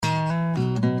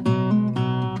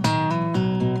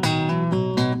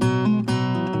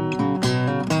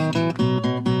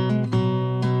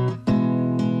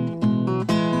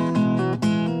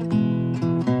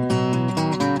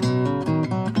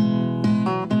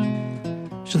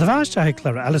Se de bhaiste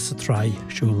heiclar Alice a trai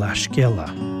Siúlach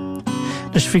Scéalach.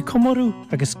 Leis bhí cumarú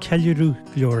agus ceiliúrú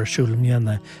leor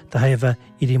siúlmianna de haibh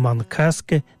iríman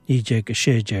casca nídeag a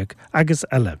séideag agus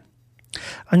eile.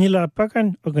 An le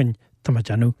bagan agan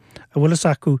tamajanú a bhfuil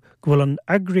acu go bhfuil an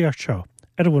agriar seo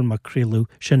bhfuil mar crílú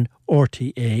sin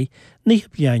RTA ní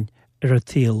bhliain ar a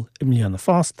tíal I mbliana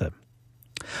fásta.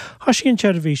 Thas cén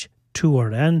tseirbhís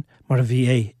 2RN mar a bhí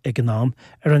é ag an nám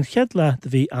ar an chéad le de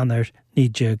bhí anar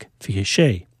nídeag bhí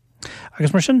sé.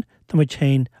 Agus mar sin tá muid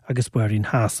chéin agus buirín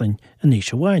hásain a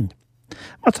níos amháin.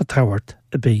 Má tá táhairt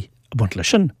a bí a bunt lei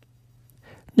sin.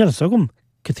 Nílas agam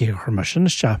go dtí chuir mar sin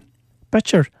iste.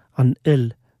 Betir an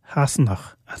il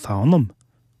hásanach a tháinam.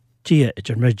 Dia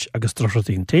idir muid agus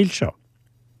drochatín téil seo.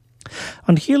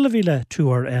 An chéile bhíle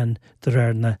 2RN de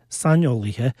réir na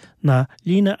sainolaithe na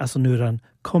lína as an uair an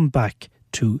Come Back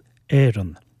to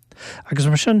Éireann. Agus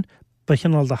mar sin ba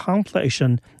chinál de hampla é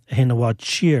sin a héana bhád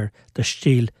siar de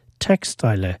stíl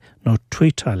textile nó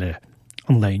tweetile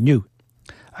an leiniu,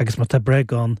 agus má tá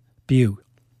breagán biú.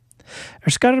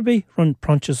 Ar scarbí run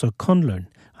Proinsias Ó Conluain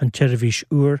an tseirbhís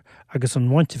uair agus an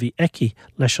bhainte bhí eici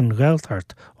leis an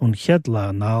Ghaeltacht ón chéad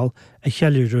lá náil a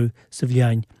cheiliúrú sa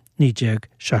bhliain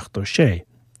 1976.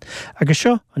 Agus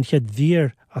seo an chéad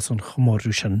bhír as an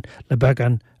chomórú sin le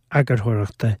began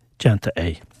agarthuireachta déanta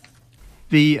é.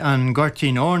 Bhí an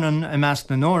gortín ornan a meas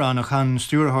na nóránach an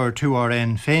stúrthir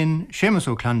 2RN féin, sémas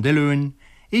ó Clandilúin,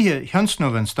 ihe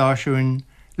thionsnamh an stáisiúin,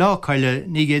 lá caile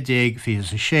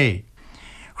 1956.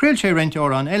 Chréil sé rent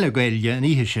an eile Gaeilge an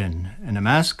ihe sin, ina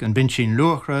measc an bin sin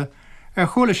luachra, ar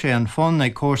chola sé an fón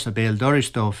ag córsa béal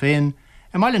doris dó féin,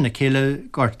 a maile na cile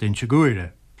gortin se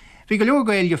gúire. Bhí go leor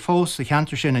Gaeilge fós a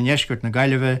cheantar sin an eisgurt na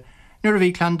Gaillimhe, nuair a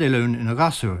bhí Clandilún ina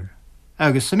gasúr.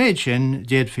 Agus sa méid sin,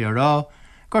 déad fi rá,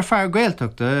 gur fear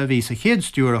Ghaeltachta a bhí sa chéad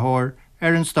stúrathóir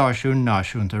ar an stáisiún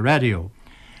náisiúnta radio.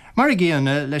 Mar a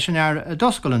gcéanna leis an air a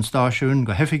doscail an stáisiún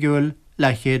go hefigiúil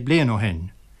le chéad bliain ó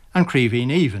hin, an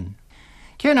críomhín even.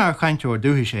 Cén ar chaintúir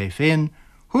dúthaí sé féin,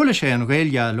 thula sé an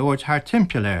Gaeilge Lord thar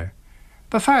timpealéir,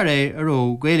 ba fear é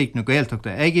aró Gaeilg na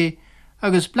Ghaeltachta aige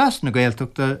agus blas na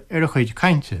Ghaeltachta ar a chuid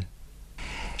cainte.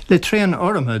 Le tréan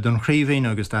orma don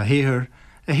chríomhín agus dá héthir,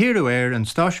 a hiú an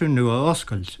stáisiún nua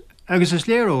oscailt, agus is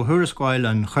léir ó thuarascáil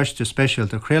an choiste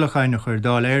speisialt a chréalacháin chuir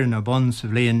dáil éireann a bon sa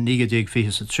bhliain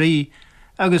 1923,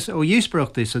 agus ó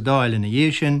díosbreachta sa dáil ina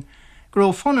dhé sin, gur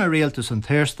ó fonna réaltas an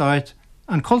téirstáit,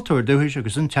 an cultúr dúthais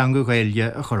agus an teanga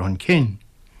Gaeilge a chur an cin.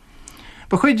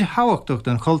 Ba chuid hahachtach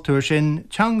den cultúr sin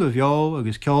teanga bheo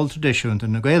agus ceol tradiisiúnta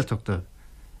na Ghaeltachta,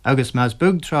 agus meas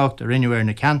bug trácht a rinneir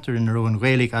na cantar in ar an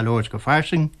Gaeilg a Lord go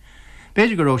farsing,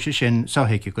 beidir go róise sin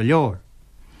sáthaice go leor.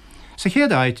 Sa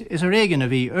chéad is a réigean a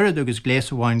bhí uirad agus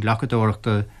gléasahhain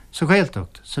glachadóireachta sa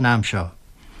Ghaeltacht san am seo.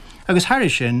 Agus thar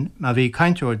sin má bhí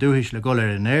caintúir dúthais le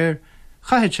golar in air,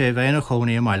 chaithead sé bheith na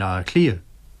chónaí a maiile ar clia.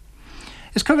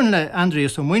 Is cumann le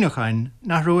Andreas Ó Muoinechain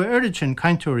nach rua uirad sin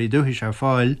caintúirí dúthais ar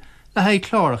fáil le haid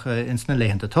chláiricha ins na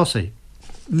léhananta tosaí.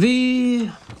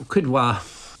 Bhí cuidhá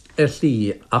ar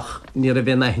llí ach ní a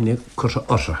bheith naithne chuir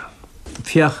orsa.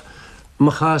 Fiach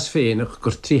má chás féinach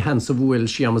gur trí hen sa bhfuil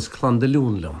siamas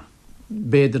Clandilúnlam.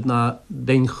 Béidir na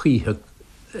den chíthe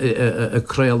a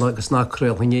creil agus ná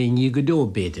creil ní go dó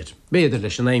béidir. Béidir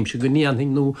leis an aimse go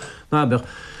níanthing nó nábeh.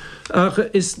 Ach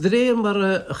is réir mar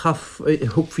a chaf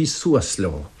thugfaí suas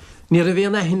le. Ní a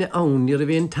bhéon aithne ann, ní a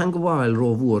bhéon tan bháil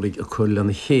rómhóraigh a chuil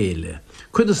an chéile.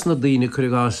 Cuidas na daoine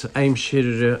chuigás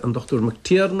aimsir an Dr.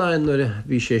 McTiernan nuair a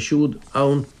bhí sé siúd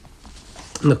ann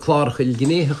na chláirchail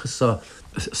gnéthacha sa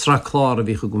sra chláir a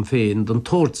bhí go gom féin, don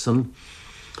tóirtsan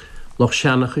loch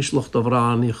seanachis, loch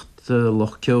dofráníocht,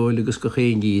 loch ceol agus go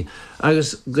chéingí.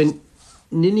 Agus gan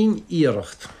ninín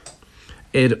íireacht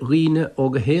riine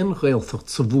ó go héan Ghaeltacht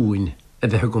sa bhúin a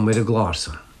bheith go mar a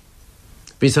glása.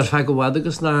 Bhís ar fe go bhhad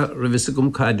agus na rahisa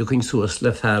gom caiidú chun suas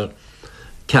le fear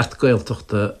ceart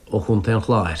Ghaeltachta ó chunta an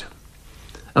chláir.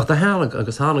 Ach tá hálag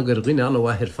agus hána gur riine an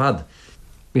bhaithir fad.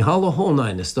 Mí hall ó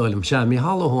hónain is stáilm se, mí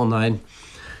hall ó hónain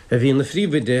a bhí na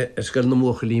phríomhaide ar scail na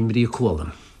móchalín brí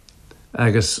cólam.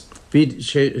 Agus bhí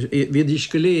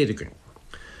iscoléirigan.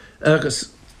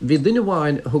 Agus bhí duine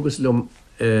bháin thugus lom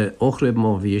óchraibh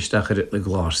má bhí isteachar le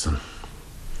glásan.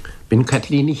 Bhín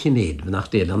Catlíní Chinéad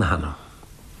nach déal an hana.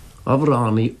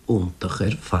 Abhránaí úntach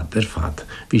ar fad.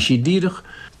 Bhí sí díirech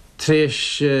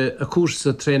tréis a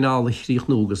cúrsa tréála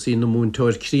chríochnúgus í na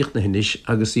múntóir críochna hinis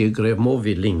agus í a greibh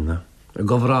móhí lína. A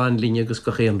gohráin líne agus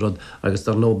go chéanrod agus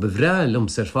dar nó bhreil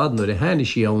ar fad nuair a haine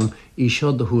sí ann í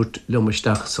seo de thuirt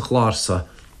lumisteach sa chlása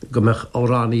go meach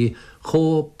óránaí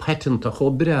cho petanta, cho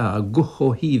bre a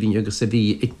gucho híhín agus a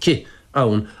bhí i ci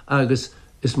ann agus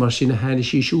is mar sin na haine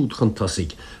sí siúd chun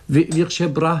tosaigh. Bhíoh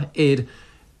sé brath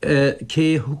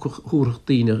cé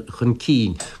thuachtaíine chun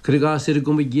cín. Cruás ar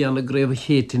go géanana gréibh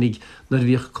chétainnig nar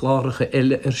bhíoh chláiricha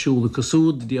eile ar siúla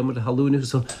súd dí mar halúna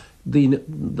san daine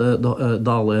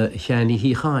dála cheannaí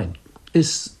hí chain.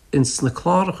 Is ins na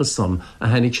chláiricha san a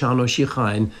henig seanó sí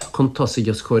chain chun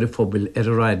tosaigh cóir fphobal ar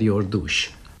a radio ar dúis.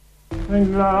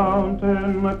 Yn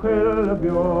lawnten y cwyl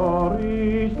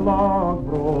biori slag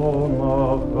bron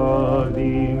o'ch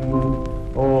ydyn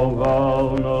o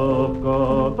gawn o'ch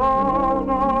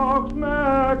gydanach sme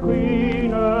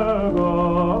cwyn y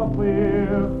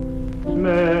gofwyr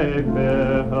smeg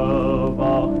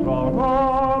behyfach dron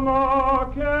hana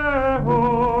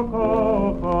cehwch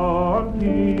o'ch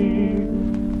ti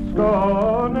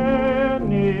sgonen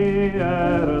ni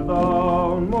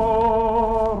dawn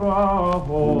mor a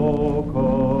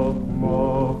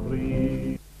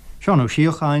Sean ó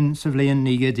Siúlach sa bhliain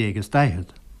 1910.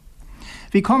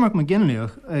 Bhí Cormac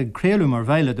McGinlech ag créalú mar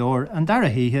bheiledóir an dara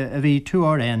híthe a bhí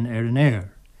 2RN ar an air.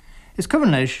 Is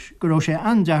cumann leis go raibh sé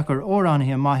andeachar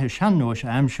óránithe maithe seanóis a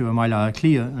aimsiú a maiile a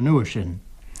clia an uair sin.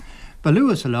 Ba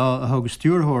luas a lá a thug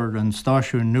stúrthóir an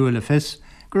stáisiún nua le fis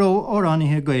go raibh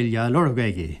óránithe Gaeilge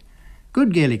lorgaige.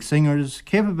 Good Gaelic singers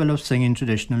capable of singing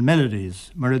traditional melodies,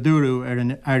 mar a dúrú ar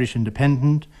an Irish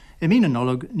Independent i mína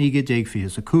nollag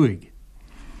 1915.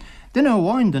 Duna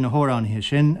bháin den na hóránithe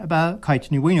sin a bheith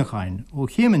caitní bhuineáin ó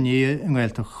chéman ní an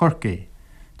Ghaeltacht chorcaí.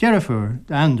 Dearafur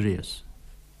de Andreas.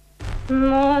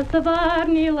 Mas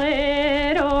barni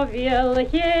ler o viel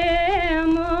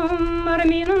chémum mar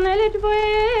mínan elit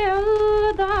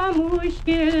bhil da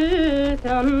mushkil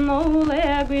tan ó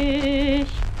legus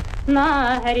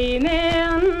na heri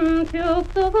men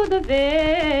fiúta go de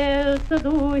bhéil sa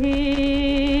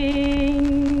dúhín.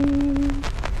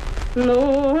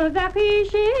 No bheachí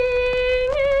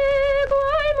sin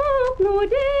gwaimach nó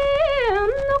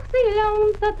déan noch sí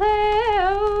lánta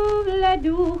teh le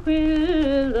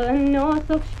dúchil an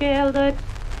nósach scéalach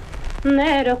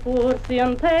nar a fúrsaí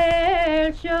an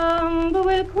tail sean go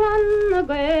bhfuil clan a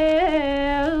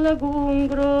gael a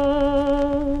gúngró.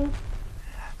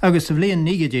 Agus sa bhliain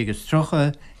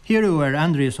 1913 hiarú ar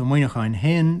Andreas ó Muineáin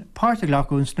hain páirte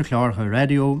ghlacúns na chláirtha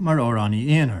radio mar óránaí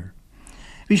Éireann.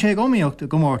 Bhí sé gomíocht a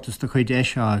gomórtas do chuid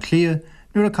eise a clia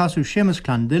nuair a casú sémas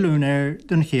clan Dillún ar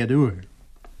den chéad uair.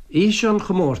 Ís an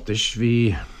chomórtas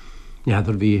bhí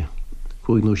neadidir bhí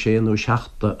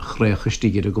 5-7 chrécha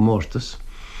stíigir a gomórtas.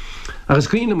 Agus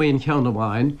cuioine mé an cheanna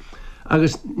bháin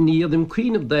agus níiad an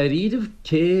cuioineh de ríadh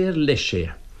céir leis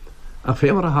sé. A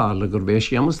fé mar a hála gur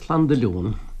bhéis sémas clan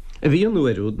Dillún a bhí an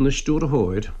uairúd na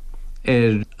stúrthóir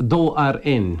ar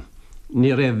 2RN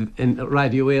ní raibh in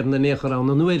Radio Éireann na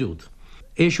nécharán an uairúd.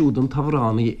 Éisiúd an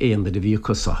tafhránaí éanaid a bhí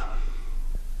cosa.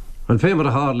 An fé mar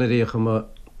a hála récha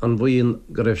an bhuion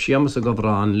go raibh sémas a go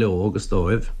bhrán leo agus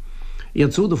dóibh,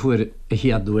 iad súda fuair a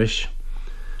chéadúis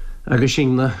agus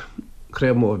sinna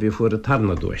crémóbhí fuair a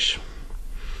tarna dúis.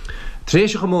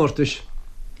 Tréise go mórtas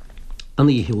an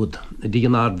íhiúd a dí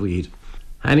an ardmhuir,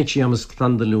 hanig sémas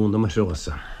clan Dillún am a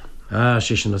sreosa.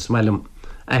 Sé sin a smailm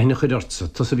aithne chuid ortsa,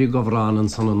 tas a bhí go bhrán an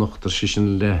sanna nochtar sé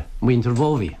sin le muintir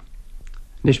bhóbhí.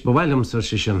 Nis bhhailm sa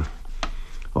sé sin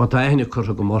ó tá aithne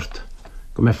chutha go mórt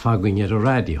go mé fagainn ar a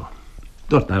radio.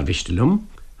 Dúirt nar bhistilum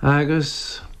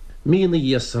agus mína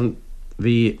dhéasan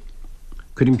bhí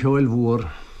chuidim ceoil mhór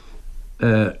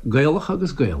Gaelach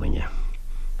agus Gaelinge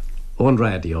ón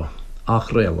radio ach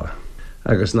réile.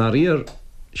 Agus ná riar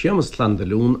sémas clan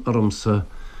Dillún armsa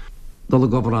dul a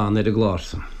go bhrán ar a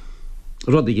gláirsa.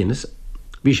 Rud a Guinness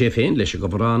bhí sé féin leis a go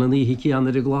bhrán an íhí ceann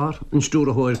ar a glár, an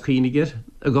stúra hóir cínigeir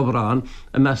a go bhrán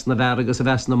a mes na bhar agus a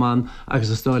bheits na man agus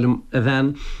a stáilm a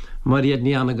bhein mar iad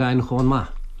ní anna gain chun ma.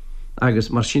 Agus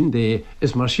mar sin dé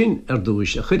is mar sin ar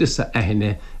dúis a chuidir sa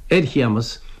aithne ar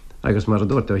cheamas agus mar a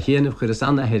dúirt a chéanamh chuidir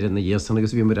san aithir na dhéasan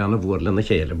agus bhí mar anna bhórla na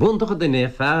chéile. Buntacha duine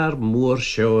fear mór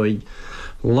seoig,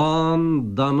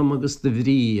 lán danam agus de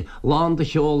bhrí, lán de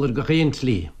cheolar go chéan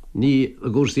tlí. Ní a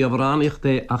gúrsaí a bhránaíocht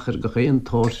é achar go chéan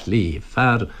tóir slí,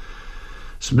 fear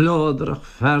sblódrach,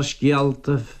 fear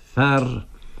scialta, fear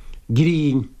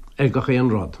grín ar go chéan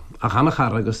rod. A chana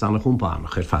char agus anna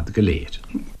chumpánach ar fad go léir.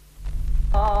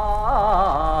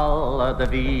 All the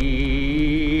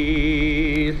bees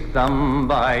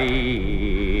sambaidente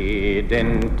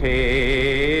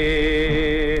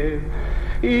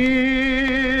isni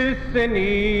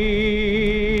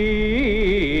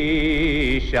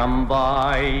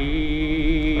shambain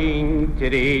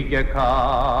tirige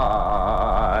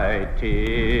kai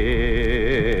tire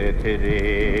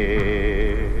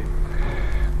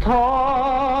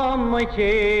Tom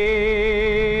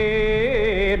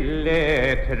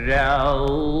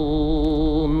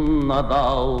Raun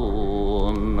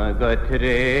daun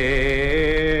gatre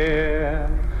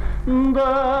the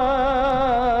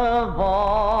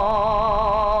var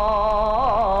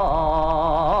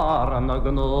and the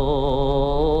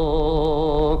gnok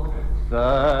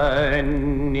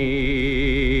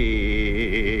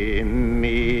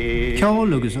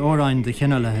Ceol agus óráin de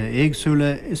cinealathe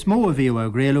éagsúla is mó a bhíomh a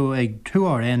gréalú ag 2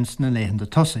 áras na léhananta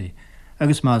tosaí,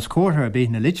 agus más cóthar a bíth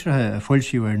na litrathe a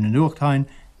foilsiú ar na nuachtáin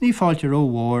ní fáilte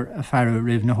rómhór a fearú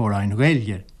rih na hóráin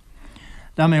Ghaeilge.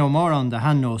 Dá mé ó mar an de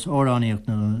hanós óráníocht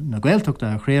na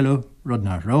Ghaeltachta a chréalú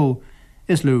rudnar ró,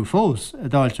 is lú fós a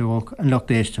dáilte óg an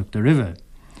lochtéisteach de ribhe.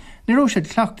 Ní ró sé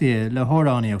cleachtaí le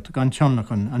hóráníocht gan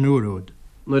tionlachan an úród.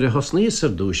 Nuair a hosníos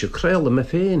ar dúis a créala me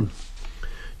féin,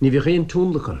 ní bhí réon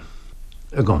túnlachan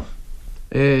a gom.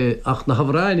 Ach na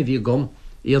hafráin bhí gom,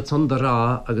 iad san de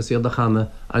rá agus iad a chana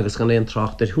agus gan éon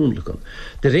tracht ar húnlachan.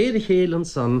 De réad chélan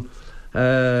san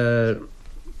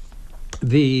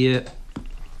bhí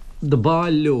de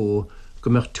báil leo go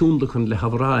meach túnlachan le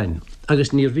hafráin, agus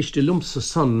níor bhiste lumsa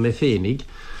san me fénig,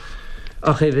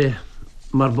 ach bheith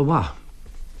mar babá.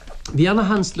 Bhí anna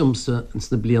hans lumsa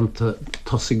ins na blianta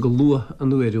tosa go lua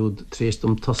an uirúd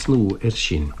tréistum tosnú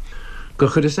sin. Go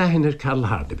chur is éhin ar Carl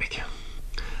Hardebeke.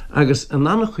 Agus an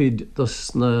anna chuid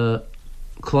dos na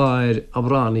chláir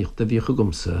abráníocht a bhícha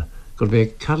gomsa gur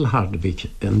bheith Carl Hardebeke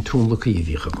an túnlachaí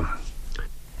bhícha gom.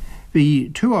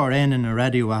 Bhí 2 árain in a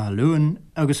radio Luan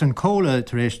agus an cóla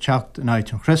tar éis teacht an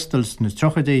áit an fhreastals na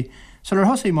trochadaí sa ar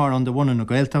thosaí mar an de bhuna na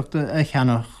Ghaeltachta a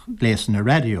cheannach gléasan na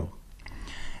radio.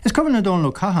 Is coban na dón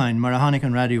le cahain mar a tháinig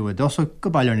an radio a dosach go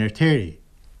bailir ar téirí.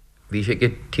 Bhí sé go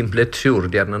timppla siúr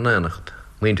dear na nánacht,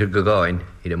 muintir go gáin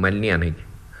iad a mailníanaigh,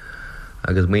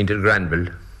 agus muintir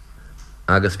Granville,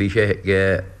 agus bhí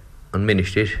sé an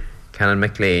minister, Canon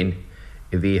McLean,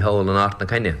 I bhí hail an art na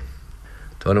caine.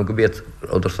 Táim go bíad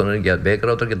ódar sanna gead bégar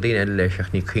ódar go daine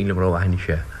leiseach ní cílim rá haine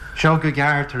sé. Seo go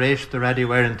gear tar éis de Radio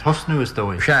Éireann tosnú is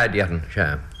dói. Se dearan,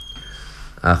 se.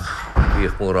 Ach,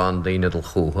 bhíoh mór an daine dal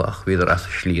chútha, ach bhíidir as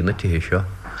slína tithe seo.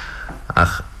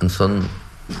 Ach, an son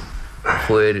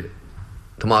chuir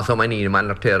Tomás ó maíine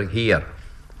meilnar téir híar.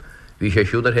 Bhí sé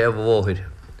siúdar heh bhóthir,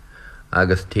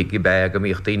 agus tuigi bé go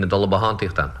míocht daine dul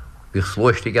bahantaíochtan. Bhíh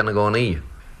slóistí gan na gánaí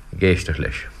géisteach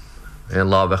leis. An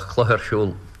lábheith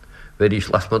chluthairsúil bheith ís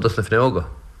lasmad na fneoga.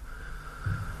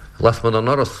 Lasmad an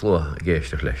oras sló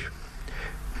géisteach leis.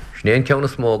 Snéan ceanna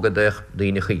smóga deich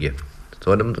daine chuige.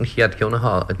 Táim an chiad ceanna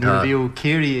há. Nuair bhíú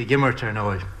céirí gimmart ar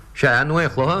nóid. Se an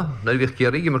nuach lotha, na bhíh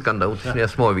céirí gimmart gan dát, sné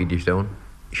smóhídís dán.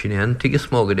 Sin tuige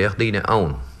smóga deich daine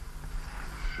ann.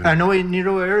 Ar nóid ní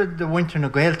ró de bhaintear na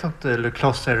Ghaeltachta le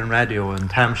clos ar an radio an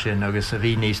tamsin agus a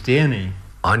bhí níos déanaí.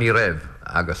 Aní raibh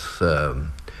agus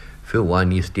fiúháin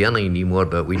níos déanaí ní mór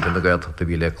de bhaintear na Ghaeltachta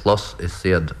bhí le clos is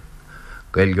siad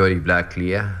Gaelgóirí Black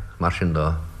Lia mar sin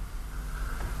dá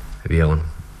bhí ann.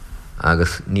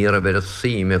 Agus ní a bit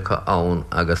síime go ann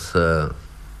agus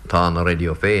tá na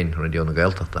radio féin, radio na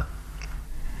Ghaeltachta.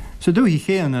 So dú hí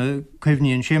chéanna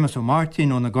cuimhníonn Séamas Ó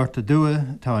Martin ó na Gorta Dua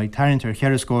tá ag tairntar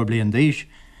chearascóir bliain d'aois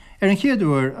ar an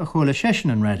chéadúir a chola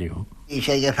sesin an radio. Í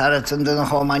sé go feratan don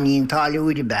chomanín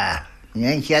táliúide be.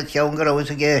 Níon chead ceann go raibh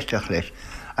a géisteach leis.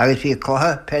 Agus bhí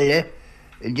cotha pelle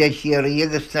de siarí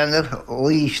agus stanar ó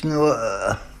ísnú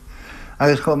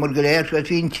agus chumar go léir go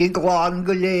bhín tí gláán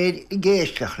go léir i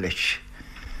géisteach leis.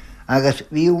 Agus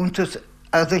bhí úntas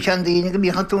agus a seandaíine go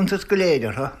bhíchan túntas go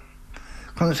léidir.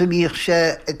 Chun sa bhíoh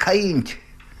sé a caint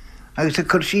agus a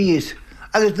chursíos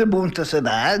agus de búntas a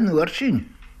bheith nuair sin.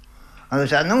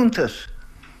 Agus anúntas.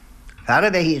 Ar a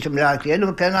bheith hí sem rácléan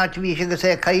ó penáte bhí sé go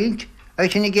sé caint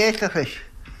agus sin i géisteach leis.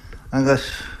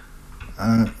 Agus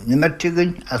nimar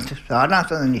tugann as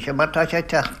sánacht an ní sé martá sé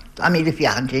techt a míle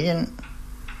fiachantíin.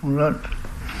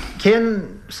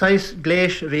 Cén sais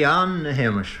gléis bhí an na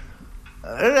héimeis?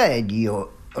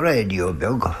 Radio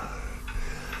beg.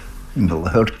 Bú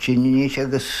thuirt sin níos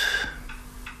agus...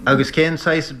 Agus cén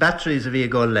sais batteries a bhí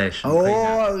gáil leis?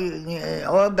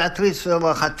 Ó, batteries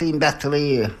bh chatín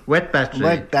battery. Wet battery?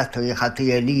 Wet battery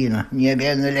chatí a lína. Ní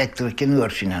bhéan electric in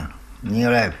uair sinna. Ní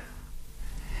raibh.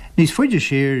 Níos fuide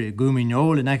sér i gúmí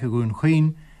nóil in eice gún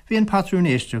chuoin hí an patrún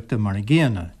éisteachta mar na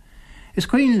géana. Is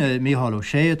chuoin le Mícheál Ó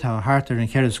Sé atá hartar an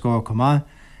chearascóir comá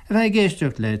a bheith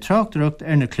géisteacht le tráchtaracht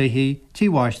ar na cluichí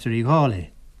tíháistear í gála.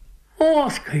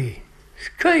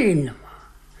 Scain ma.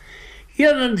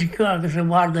 Hieran si agus a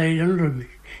bharda an rubis.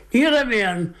 Níor a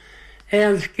bhéan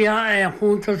scia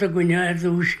chuntas a gine ar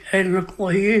dús ar na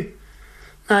chluichí.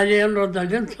 Na léon rud a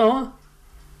gintá.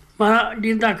 Mar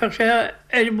dín dacha sé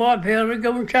ar bá péir a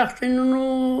gabhann teachtain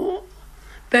nó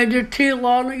beidir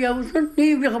tílána gabhann.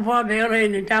 Ní bhícha bá péir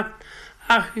aine teacht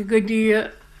ach go dtí a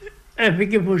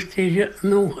bhíige bústíide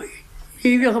nóchaí.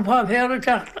 Ní bhícha bá péir a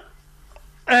teacht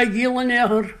a gílan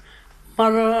éair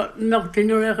mar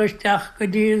meachtain ar éisteach go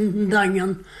dtíon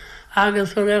dain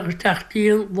agus ar éisteach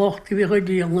tíon bhachtta bhí go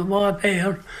díal na bá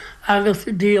péir agus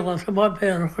díalas a bá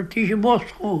péir chu tí sé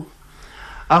boscó.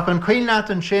 Ach an cuiinleat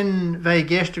an sin bheith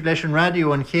géiste leis an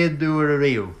radio an chéad dúr a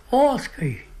riú.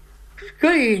 Scaí.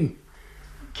 Scaín.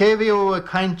 Cé bhíú a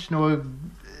caint nó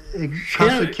ag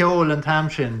casa ceol an tam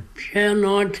sin? Sé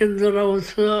náitin de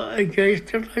rása a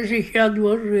géiste leis I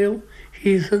cheadúir riú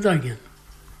hís a dain.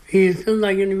 Hís a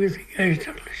dain bhís a géiste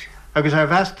leis. Agus ar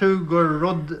bheas tú gur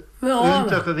rud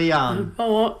úntaach a bhí an?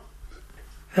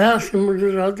 Bheas mar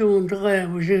radúntaach é,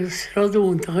 bhí sé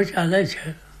radúntaach a se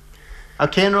leise. A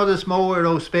cén rud is mór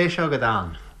ó spéisio go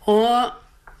dan?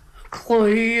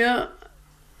 Chluí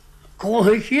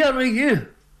chéad aige.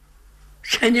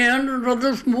 Sénéan rud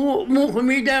is mócha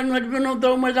mí dar na bhí nó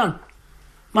dá dan.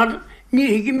 Mar ní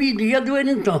hiigi mí a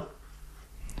dúinnta.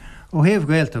 Ó héamh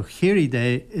Ghaeltacht chéirí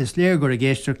dé is léir gur a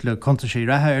géisteach le conta sé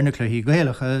rathe ar na cluichí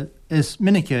Ghaelacha is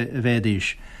minice a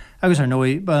bhéadís, agus ar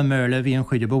nói ba méle bhí an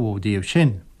chuide bhódíobh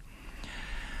sin.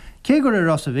 Cé gur a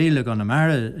ras a bhéile gan na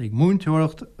mare ag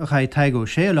múntúireacht a chaid teagó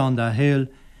Scéalach a héal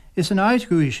is an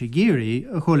áitgúí sé géirí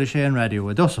a chola sé an radio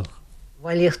a dosach.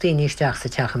 Bhil íocht daoine isteach sa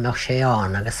teach meach sé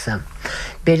an agus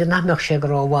beidir nach meach sé gur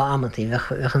bhá amataí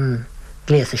bheith an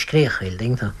gléas a scríochail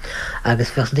dingta agus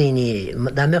bheith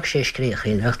daoine dá meach sé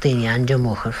scríochail bheith daoine an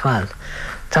deamach ar fáil.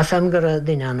 Tá sam gur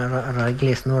daoine an ar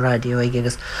gléas nó radio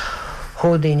agus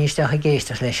thó daoine isteach a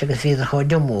géisteach leis agus bhíidir chó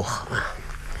deamach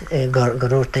gur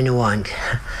úr daoine bháin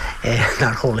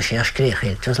nar chola sé a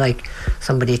scríochail. It was like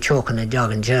somebody choking a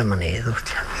dog in Germany.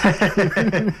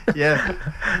 Yeah.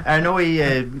 Ar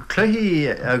nói cluichí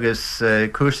agus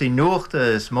cuasaí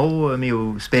nuachta is mó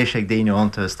míú spéisiach daoine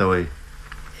ionta dói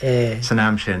san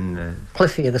am sin.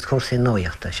 Cluichí agus cuasaí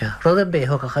nuachta se. Rud a bé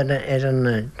thugach ar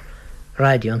an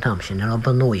radio an tam sin ar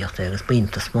ba nuachta agus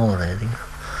bínta smóra.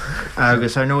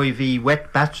 Agus ar nói bhí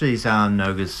wet batteries an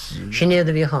agus... Sinnéad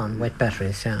a bhí an wet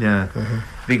batteries, yeah.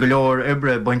 Bhí go leor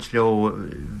ibre buint leo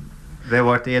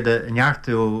bheithhart éad a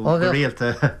neartú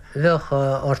réalta. Bheith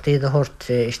ortaíad a hort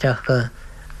isteach go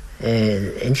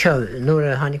in seo,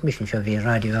 nuair a tháinig mis seo bhí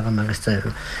radio agam agus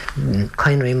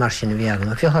cainraí mar sin a bhí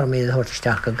agam. Bhí thormaíad a hort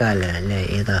isteach go gaile le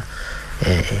iad a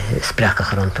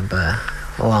spreachach aranta ba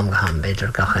ó am go ham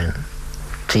beidir gachan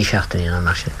 3-7 an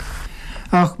mar sin.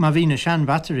 Ach má bhí na sean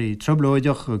batterí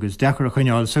troblóideach agus dechar a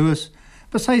chuineáil suas,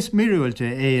 ba 6 míúilte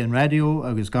é an radio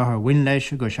agus gahar win leis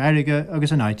go seirige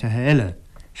agus an áitethe eile.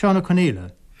 Seánna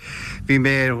Coníla. Bhí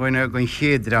mé bhaine gon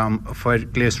chéadram foiir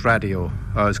gléas radio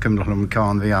agus cumlachlam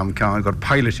cáin bhí am cáin gur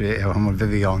pilot é mar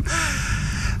bhí an.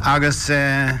 Agus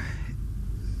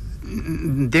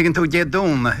dégan tú dé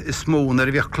dóna is smó ar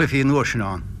a bhíoh cluifií nuair sin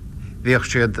an. Bhíoh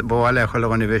siad bháile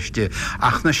chuileáin i bhiiste.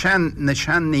 Ach na sean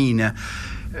níine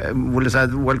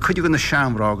bhfuil chuide go na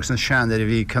seamrá agus na sean ar a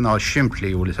bhí canál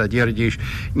siimplí bhfuil a déirdíos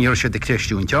níor sé de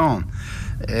cléistún teán.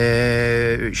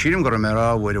 Sírim gur mé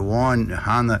ráhfuir a bháin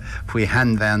hána faoi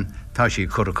henbhein tá sí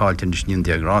churáiltain níon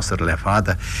deagrásar le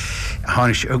fada.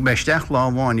 Tháinis ag meisteach lá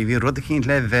bháin i bhí rud a cín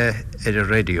le bheith ar a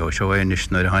radio seo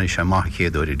éis nuair a tháinig sé maith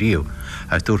chéadú i riú.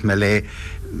 Agus dúirt me le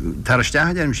tar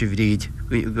isteach dearm sé bhríd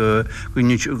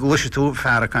gluise tú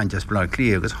fear a cantas blá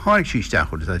clí agus tháinig sí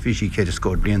isteachúil a bhí sí chéidir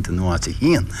scóir blianta nuáta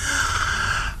híon.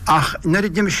 Ach nuair a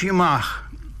d sí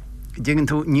amach Dégan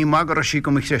tú ní magar a sí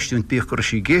go creistún bíoch gur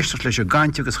sí géisteach leis a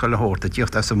gainte agus choilethirta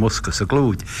tíocht as a muscas a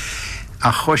glúd.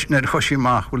 A chuisnar chuisí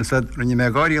máach bhfuil rinne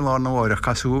mé gáí lá nóir a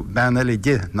casú bena le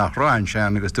de nach ráin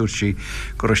sean agus dúirt sí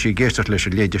gur sí géisteach leis a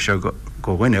léidir se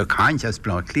go bhaine caiinte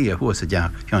blá lí a thuas a de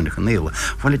teánna chu néla.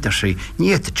 Bhfuil idir sí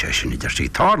níta teisina idir sí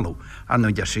tálú an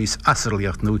idir sí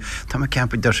asarlaíocht nó tá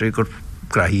ceampa idir sí gur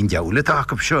grahín deála a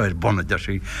go seoir bonna de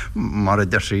sí mar a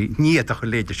de sí níach chu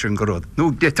léidir sin goród. Nó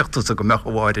déteachtas a go meach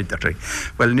bháir de sí.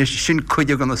 Well ní sin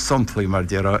chuide gan na somplaí mar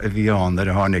deara a bhíán ar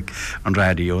a tháinig an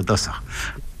radio dosach.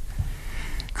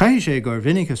 Cai sé gur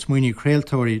vinnig a smuoine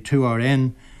creaaltóirí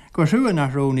 2RN gur thuúa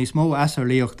nach ró níos mó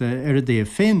asarlaíochta ar a déobh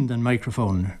fin den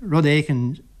microfón, rud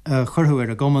écinn churthú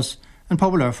ar a gomas an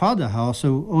pobl ar fada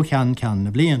háasú ó chean na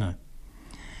bliana.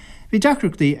 Bhí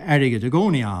deacrachtaí airige de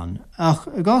gcónaí ach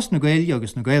a gás na Gaeilge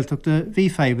agus na Ghaeltachta bhí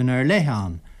feiban ar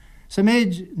leithéán, sa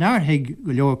méid nearthaigh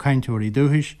go leor caintóirí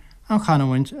dúthais an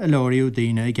chanhaint a lóiríú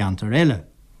daoine i gceantar eile.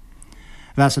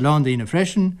 Bheas a lán daoine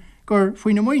freisin gur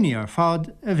faoin na muoine ar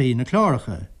fad a bhí na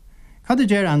chláiricha. Cad a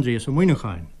déir Andreas ó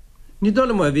Muoinecháin. Ní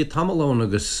dóla mai bhí tamálán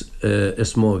agus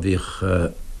is mó bhíh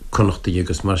connachtaí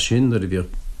agus mar sin ar a bhí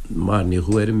mar ní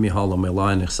chuirim mí hála mé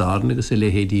láinach sána agus i le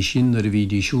héadí sin ar a bhí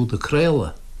dí siúta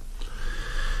créile.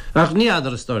 Ach ní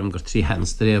adar a stáim gur trí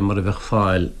henstar mar a bheith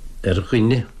fáil ar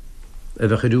chuine a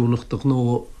bheith chuúnachtach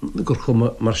nó gur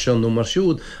chuma mar sin nó mar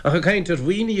siúd. A chu caiintear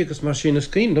bhhaoine agus mar sin is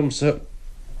cíndom sa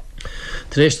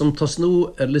tréistom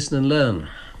tasnú lisnan lean.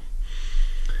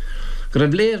 Gur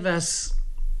an léirhes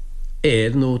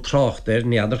nó trácht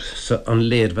neadar sa an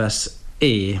léirhes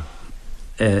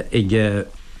ag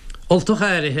oltach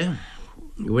áirithe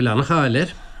bhfuil anna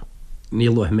cháilir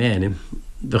níl luith ménim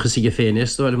bheitchas ige féine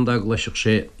stáilm dag leiseach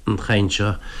sé an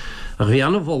chaintse a bhí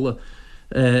anna bhla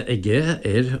ige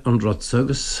an rod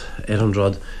agus an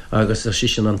rod agus a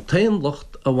sin an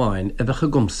taonlacht a bhhain a bheitcha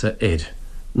gomsa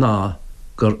ná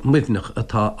gur muimhnach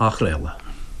atá achréile.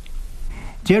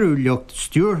 Déirú leocht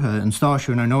stúrtha an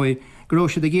stáisiún ar nói gro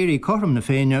sé de géirí chom na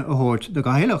féine a thuirt de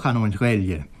Ghaeltacht anhaint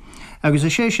Ghaeilge. Agus a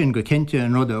sé sin go cinnte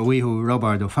an rud a bhuiú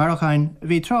Robert Ó Farrachain,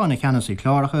 bhí trá na cheannasaí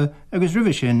chláracha agus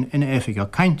rubh sin ina éifigh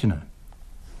caintena.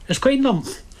 Is cuinnam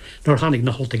nóir tháinig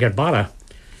na holta gur bara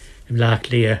im leach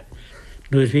lia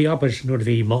nuair bhí abas nuair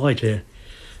bhí máide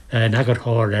nagar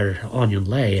thóir ar anion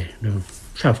le nó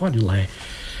seaf anion le.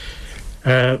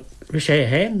 Bhí sé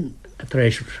hen tar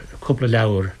éis cúpla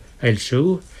leabhar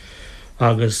eilsú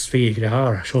agus bhí go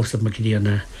thar seosamh me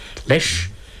díana leis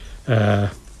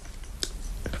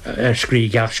scrí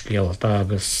gascéalt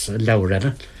agus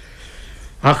leabhar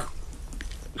ach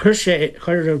chuir sé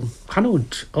chuir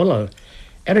chanúnt ola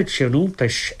erid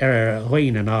siúnúntais ar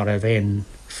haoin an ára bhéin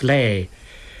flé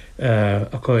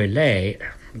a chuir le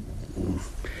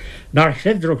nar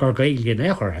chréidir gur Gaeilge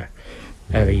échortha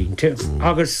a bhín tú.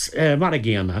 Agus mar a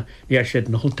géanana níor siad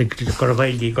na húnta gur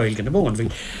bhhailí Gaeilge na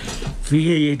bhin.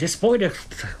 Bhí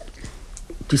dispóireacht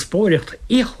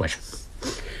íochhair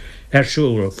ar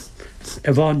siúr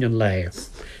a bháinean le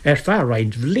ar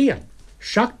fearráid bhliain.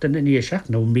 Seachtain in níos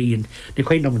seach nó míon ní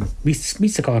chuoin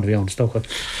mísacáin bhí an stocha.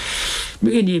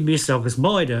 Míon mís agus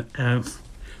máide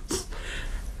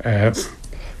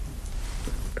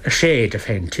séad a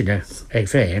féin tíine ag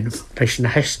féin, leis na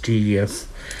heistí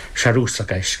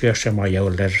searúsach é scuir sem mar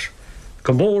dheol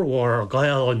go mórhhar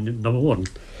Gaeilge na mhin.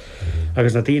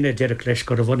 Agus na dtíine deireadh leis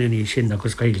gur a bhainaí sin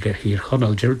agus Gaeilge hir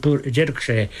chonal deireadh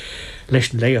sé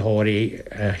leis an léthirí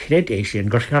chréad é sin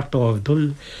gur chearttáh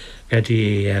dul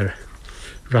dí ar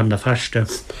ran na feiste.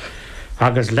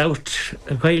 Agus leut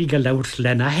Gaeilge leut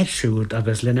lena heisiúd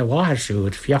agus lena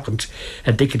bháthairsúd fiachant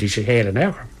a dicadí sé héir an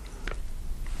éair.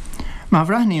 Má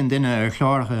bhreithníonn duine ar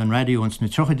chláracha an radioúns na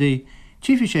trochadaí,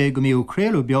 tífi sé go míú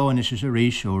créalú beáin is a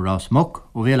ríis ó Ras Muc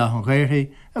ó bhéile an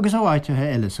Ghaorthaí agus áhaittethe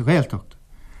eile sa Ghaeltacht.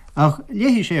 Ach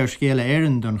léhí sé ar scéala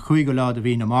éireann don chuig go lád a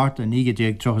bhí na Marta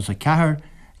 1934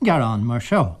 gearán mar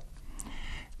seo.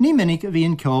 Ní minic a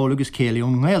bhíon ceáil agus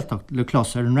céalaún Ghaeltacht le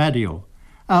clos ar an radio,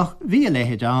 ach bhí a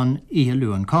léhéad an ihe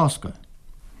luúan cásca.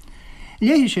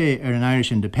 Léhí sé ar an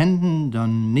Irish Independent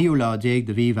don 19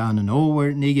 de bhí bhean an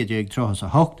óhar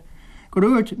 1938 gur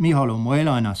úirt Mícheál Ó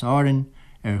Mháileáin as áireann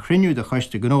ar chruinniú de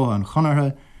chuiste gnótha an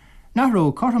chonartha nach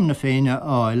ró chorm na féine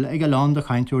áil ag lán de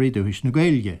chaintúirí dúis na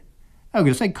Gaeilge,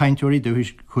 agus ag chaintúirí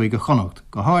dúis chuig go chonacht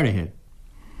go háirithe.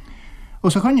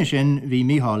 Os a chunne sin bhí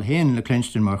Mícheál héin le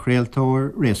clinstin mar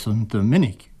chréaltóir réasan de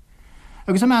minic.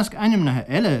 Agus a measc ainimnathe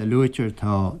eile luiteir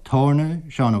tá Tárna,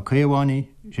 Seán Ó Céabhánaí,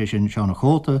 sé sin Seán Ó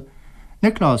Chóta,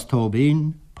 Nicolás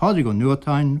Tóbín, Pádraig Ó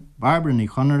Nuachtáin, Barbara ní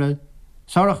Chonara,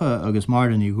 Saracha agus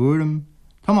Marda ní Gúram,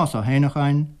 Tomás Ó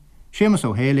Héanachain, Séamus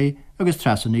Ó Héalaí agus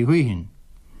Trasa ní Huihin.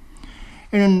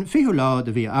 Ar an fiú lá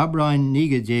de bhí Abrain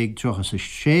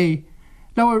 1936,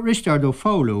 leabhar Richard Ó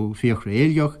Fowlú fíoch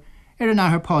réalioch ar an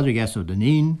áthar Pádraig Ó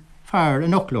Danín, fearr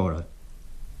an ochlóra.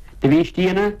 De bhí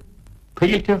stíana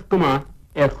chuilteach go maith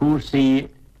ar chúrsaí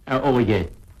a óige,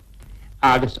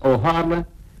 agus ó hála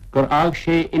gur ág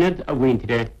sé inad a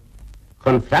bhaintire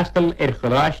chun fhreastal ar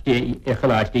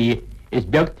choláistí is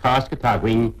beag tásca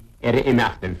tágain ar a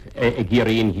imeachtamh a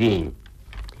ggéiríonn ghrian.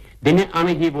 Duine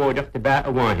anna híomhóideach de bheith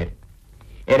a bháthir.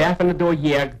 Ar éifan na dó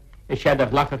dhéag is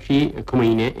séadach lachach sí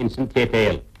cumaoine in san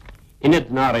trétéil. Inad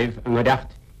ná raibh an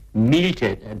gcuideacht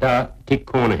mílte dá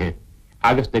ticónathe,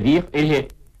 agus de bhíoch ilthe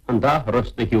an dá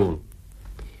rust a hiúil.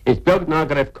 Is beag ná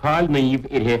go raibh cáil naíomh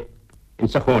ilthe in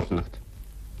sa chóirsannacht.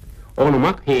 Ón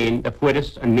amach héin de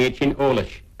fuidas an méid sin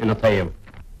ólais in a taobh.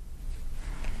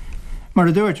 Mar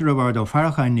a dúirt Robert Ó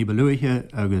Farrachain ní beluithe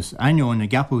agus aineoin na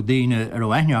gapú daoine ar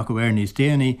ó aithneach go bhar níos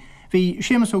déanaí, bhí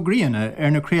Séamus Ó Grianna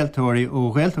ar na créaltóirí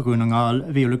ó Ghaeltachtún an gáil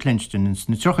a bhí le clinstin in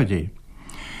na trochadaí.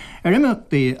 Ar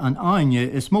imimeachtaí an aine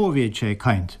is mó bhíad sé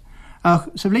caint, ach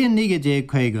sa bhliain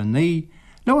 1959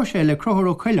 leabhar sé le Crothar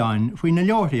Ó Coileáin faoin na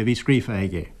leorthaí a bhí scríofa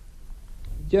aige.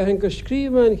 Dearan go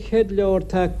scríomhain chéad leabhar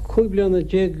tá 5 bliana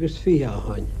agus 20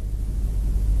 hain.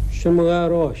 Sem má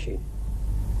rásin.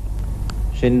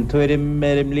 Sin tuairim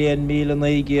mer bhliain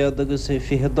 1900 agus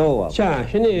 22. Tá,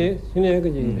 sinné go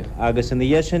dtíine. Agus in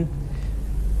dhé sin?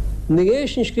 Na dhé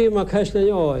sin scríomh mar cais le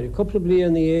áir, coppla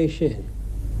bliain na dhé sin.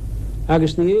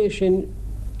 Agus na dhé sin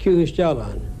ciúgus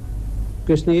dealainn.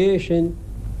 Agus na dhé sin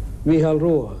Mícheál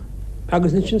Róa.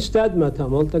 Agus na sin stadma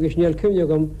tamalt, agus níl cumne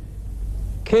gom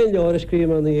cén leir a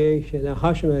scríomh na dhé sin a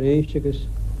haisam ar éist agus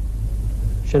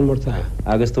sin mórtá.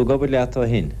 Agus tú gobir leatá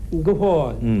hin? Go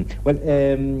fáil.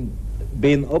 Well,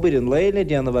 bíon obair an léile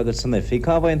déanamh agus sanna fí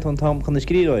cabhaint an tam chun na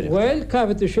scríóide? Well,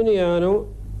 cabhat sinna anó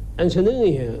an san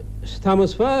nunithe.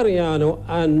 Támas fear anó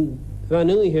an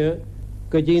bhanunithe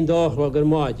go dtíon dáchla gur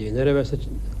máidín. Ar a bheits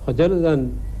chodeile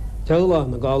an teaghlach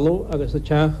na galú agus a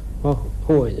teach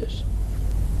hóinis.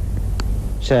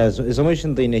 Is am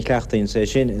sin daoine cleachtaín sé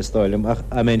sin is stáilm ach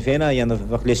a mén féna dhéanamh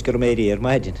bach leis gur méirí ar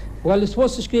maidin. Well, is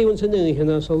was a scríomhann san nunithe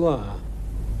ná sa lá.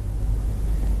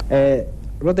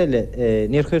 Rodile,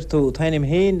 níor chuir tú tainim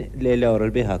héin le leabhar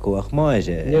bithe acu ach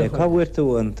máide. Cá bhuair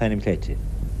tú an tainim cléite?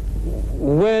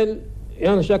 Well,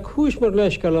 Janus a chúis mar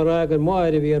leis go le ra gur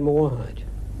máir a bhí ar mháid.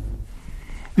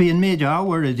 Bhí an méid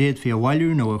áhar a déad fí a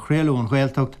bhhailú nó a chréalú an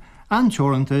Ghaeltacht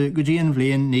anseoranta go dtí an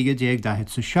bhliain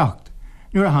 1917.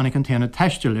 Nuair a tháinig an téanna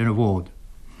teistil ar a bhód.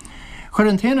 Chur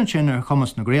an téanna sin ar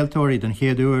chumas na Ghaeltóirí den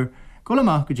chéad uair go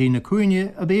amach go dtí na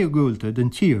cuaine a bé gúilta den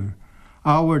tír.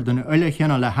 Áhar den uile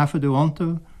chéanna le hafadú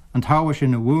antú, an táhair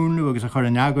sin na bhúnú agus a chur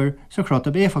an neagar sa chrot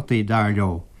a béfachtaí dar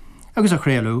leo, agus a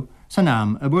chréalú sa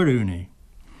nám a buirúnaí.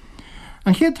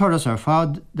 An chéad thoras ar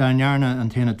fad dar nearna an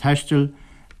téanna teistil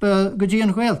ba go dtí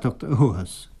an Ghaeltacht a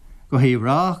thuas, go hí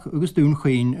rách agus dún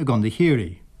chuoin a gcunda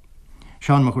chéirí.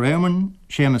 Seán Mac Raymond,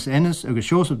 Séamus Ennis agus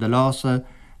Seosab de Lása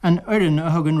an oireann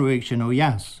a thugann ruaig sin ó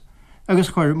Ias,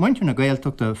 agus chuir muintear na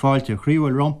Ghaeltacht a fáilte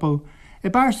chríomhil rompa I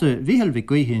barsa bhíhil bhí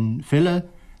gaoithín fille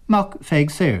mac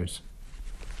feig séirs.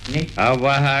 A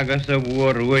bhaith agus a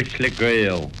bhuair ruis le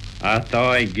gael,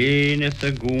 atá I géine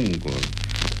sa gúngur.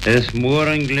 Is mór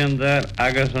an glindar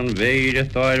agus an bhéir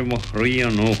atáir mo chrí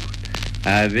an ucht,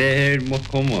 a bhéir mo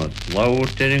chumad,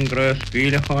 láirtar an gras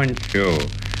scíalacháin seo,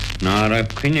 nar a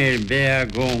cuinéir bé a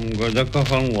gom go do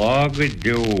cofan lágad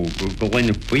deó, go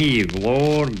ghlinn fí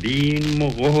glór bín mo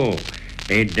goho,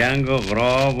 danga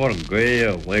grábar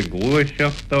gael,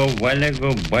 glúiseach do bhaile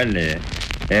go baile,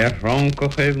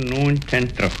 rancochibh nún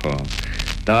tentracha.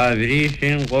 Tá bhrí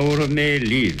sin glóra mé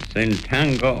líb, san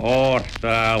tanga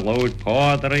ásta lóid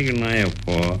pádra ag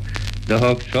naifá, do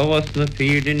thug solas na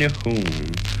fíde na chún.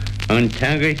 An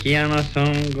tanga chéana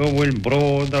san go bhfuil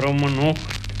bródar am an ucht,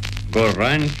 go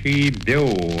rancí beo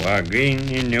a gin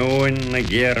I neoin na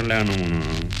géirleanúna.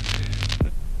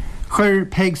 Chur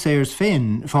peig séirs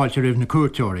féin fáilte rih na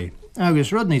cuairteoirí,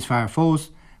 agus rud níos fearr fós,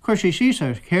 chuir sé síos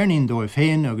ar chéirnín dóibh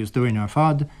féin agus dúin ar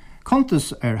fad,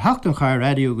 contas ar 8 chair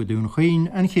radio go dún chuoin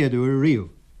an chéadú ar riamh.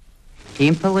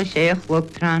 Timppla sé chlog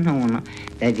tránhúna,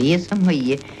 de bhí am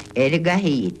thuí ar a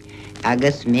gahéad,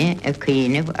 agus mé a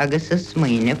cíineh agus a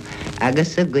smaoineh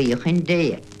agus a gcuochan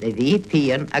dé, de bhí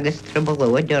Pléann agus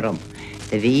Tribuló deram.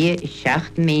 De bhí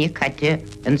 7 mí caite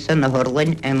an san na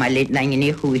Horlainn a maiid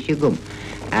nainganí chúise gom.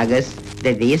 Agus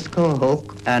de bhís go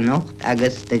thug anocht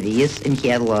agus de bhís in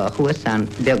chéadh chuas an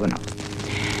beganach.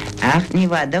 Ach ní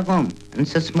bhada gom, an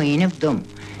sa smaoineh dom,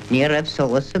 ní raibh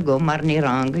solas a gom mar ní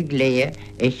ranga léie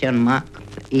is an mac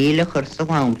íle chur sa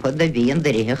lampa de bhí an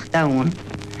drítheach daún.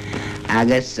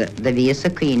 Agus de bhís a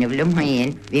cíineh lem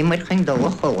hain, bhí mar chun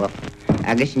dul chola,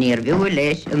 agus níor bhíú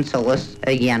leis an solas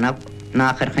a dhéanamh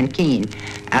nachar chun cín,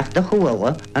 ach de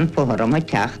chuala an póthram a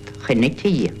teacht chunne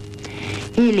tíí.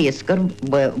 Hí líos gur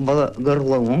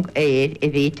lung éir I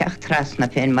bhí teach trasna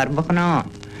féin mar bachná,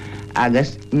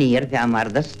 agus níor bhea mar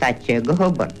da staite go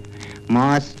thuban.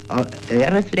 Más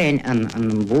ar a phléin an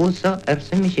búsa ar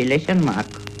sa misí leis an mac.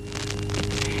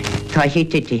 Tá sé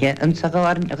titithe an sa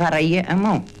garaí a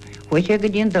mó, chuis go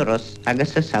dtíon doras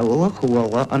agus a saola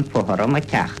chuala an póthram a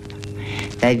teacht.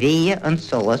 Tá bhí an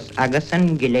solas agus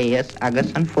an giléas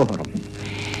agus an fóthram.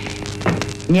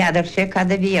 Neadar sé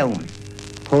cad a bhíún.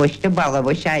 Póiste balla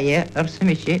bh sé ar sa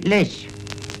misí leis.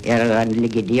 Ar an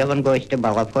ligidíomh an ggóiste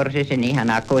balla fórsa sin í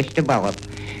hana cóiste balla.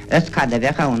 Is cad a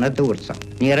bheith chána dúrsa.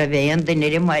 Ní a bhéon den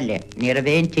ir meile, ní a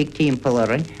bhéon tí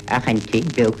timpplaran a chantí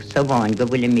beh sa bháin go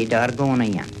bhfuil míad ar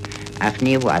gcónaíon. Ach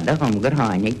ní bhada chum gur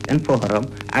tháinig an fóthram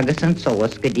agus an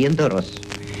solas go dtíon doras.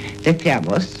 De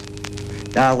pleabhas,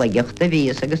 dá leigeocht a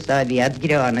bhíos agus dá bhíad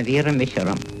grána bhí a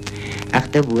miseram. Ach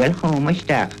de bhfuil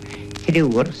chomaisteach,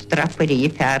 Criúr straparí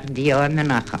fear díán na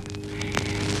nacha.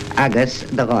 Agus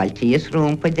de gáiltíos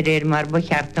rúmpa dréir mar ba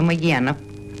cheartta a dhéanamh.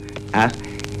 Ach,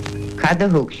 cad a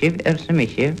thug sibh ar sa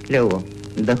misí leo,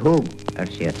 de thug ar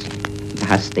siad. De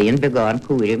hastaíon begáin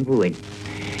cúirim bhuain.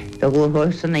 do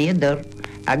bhfuil san idir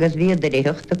agus bhí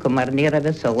dríochta go mar ní a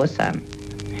bheith sola sam.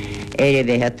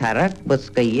 Bheitthe tarach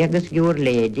buscaí agus giúr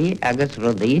lédí agus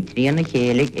rudaí tríanna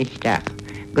chéalaigh isteach.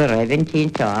 Go raibhann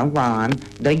tínta bháin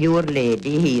do giúr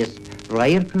lédí híos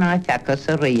roiir ná fechas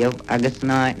a riamh agus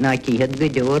ná cíhead go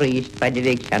dúr íst baidir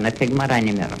bheith seanna tuig mar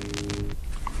animera.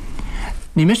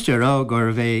 Ní miste rá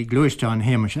gur bheith glúisteán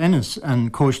héimeas inas an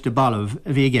cóis de bailmh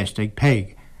a bhí geisteag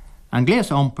peig. An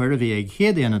gléas ampar a bhí ag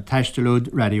chéad an taistilúd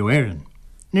Radio Éireann.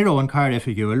 Ní ró an car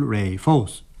ifigúil ré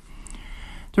fós.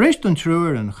 Tar éis don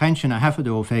trúr an chainsin a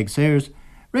hefadó féig séirs,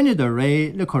 rinne do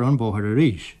ré le chur an bóthar a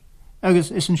ríis.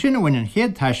 Agus is an sin bhain an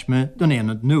chéad taisme don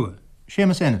éanad nua.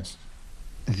 Séamas inas.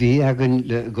 Bhí agan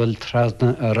le Ghaeltacht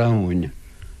a ráin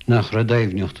nach ra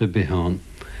daimhneocht a beán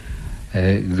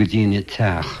go dtíine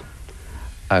teach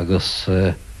agus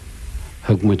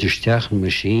thug muid isteach an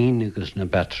maisín agus na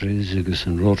batteries agus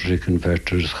an rotary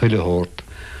converters chuileórt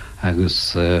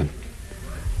agus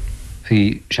hí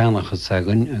seanachas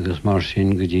agan agus mar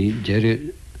sin go dtí deire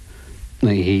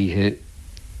na híthe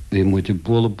bhí muid i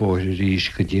bóla bóir ríis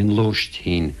go dtíon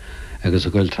lóistín agus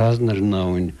a Ghaeltacht ar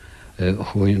náin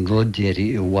chuin rodéirí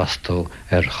i wastó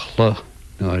ar chlu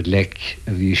nó ar lec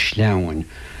a bhí sleáin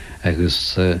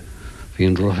agus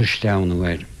bhíon rotha sleáin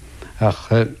bhhair. Ach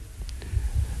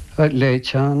le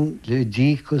tean le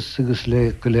díchas agus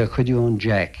le go le chuideón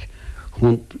Jack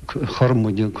chun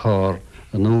chormuide cá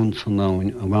an ón san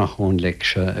náin amachón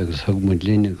leicse agus thugmuid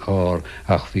líne cá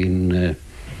ach bhín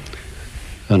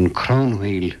an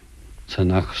cránhíl san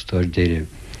nachastóir déire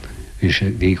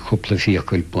bhí chupla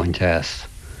fiacail buinteas.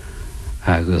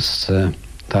 Agus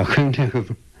tá chuinte go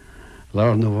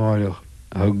lár na bháileach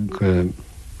thug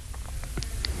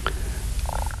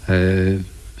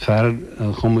fear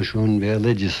a chumasún bhé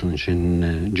leidisan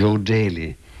sin Joe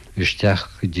Daly isteach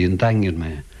go dtíon daingir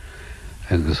mé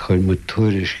agus chuir mu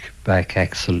túrisc back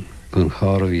axle gon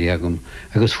chára bhí agam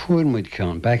agus fuair muid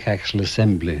ceann back axle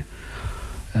assembly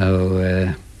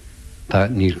tá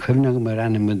níl chumne go mar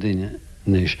anime duine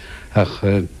níos ach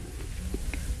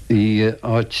í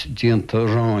áit díanta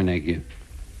ráin aige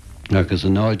agus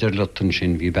an áidir lotan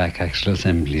sin bhí back axle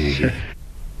assembly aige.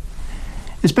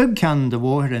 Is beg cean de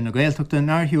bhóthir in na Ghaeltachta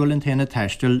nár-thiúil an taonna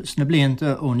taistil sna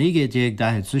blianta ó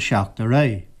 1917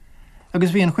 ré. Agus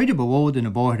bhí an chuide bhód in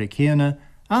na bóthir chéana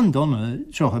an donna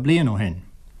trocha blian ó hin.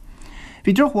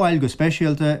 Bhí drochháil go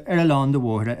speisialta ar a lán de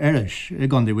bhóthir airis i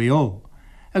gcondí ó,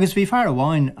 agus bhí fear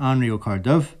amháin anraí ó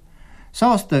Cardiff,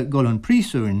 sásta go an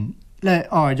príosúin le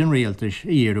áid an rialtais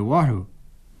i dhéar bharthú.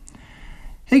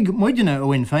 Thig muideanna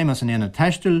ó in féimas an éana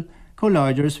taistil có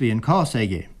láidirs bhí an cás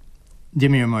aige.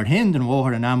 Dimir mar hen den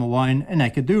bhóthir an amháin in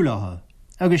eice dúlatha,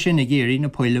 agus sin na géirí na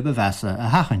poile bhesa a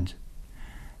hachant.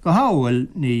 Go hábhfuil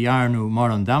ní dhearnú mar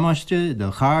an damaiste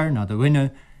do char na do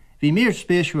bhuine, bhí mér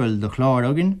spéisiúil do chlár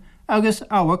agin agus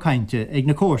áha cainte ag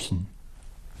na cósan.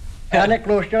 Annig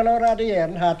glúisteán ó Radio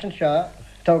Éireann hátan seo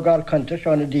tá gáil cunta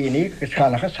seo na daoine gus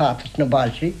chalachas hátas na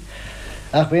bailsí.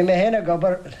 Ach bhí mé héna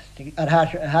gobar ar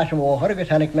háis bhóthir agus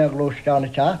hanig mé glúisteán na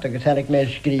teach agus hanig mé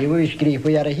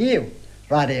scríomh ar a híomh.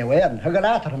 Radio Éireann, thug an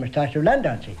átar am táisiú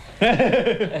lendántí.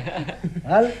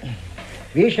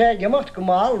 Bhí sé gemacht go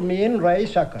máil míon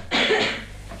rééis acha.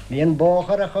 Míon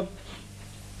bóchar a chub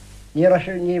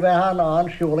ní bheith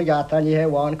an siúla gata ní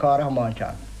bháin cá a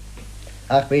hamáinteán.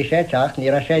 Ach bhí sé teach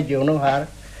ní sé dúnú thar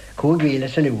 2,000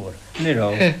 san úr. Ní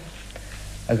rá.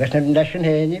 Agus na leis an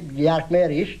héine bheart mé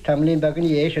ríis, tam líon began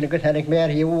ééis sin agus hanig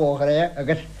mé híomh bhóchar é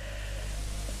agus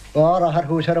Bár a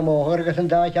hús ar móthir agus an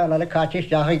dá teanna le cáis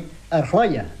deach ar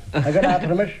chloia a go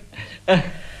átramas.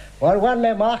 Bhil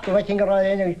mé máach go bhaicin go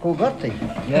ráhéine go gortaí,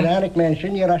 Iar annig mé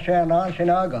sin ar a sé an sin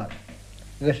ágáil.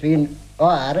 Agus bhín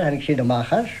áara hanig siad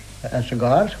amachas an sa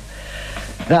gáil.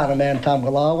 Rána mé an tam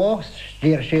go láhá,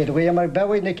 dír siad bhí mar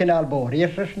behaid na cinál bór,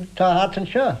 íos tá hátan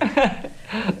seo.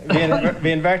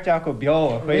 Bhíon bhirteach go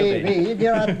beá a chuil. Bhí,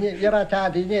 díar a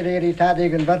tádaí ní réirí tádaí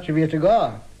an bhirte bhí a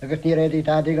gá, agus ní réirí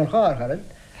tádaí an cháir.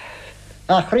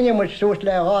 A chrinne muid sús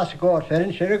le gás gáir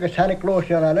ferrin si agus hanig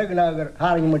glóisián a legan agur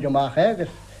háing muid amach agus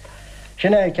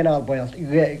sinna cinál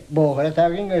bóthir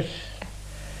agin agus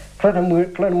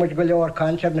clun muid go leor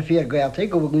cansear na fíor Ghaeltacht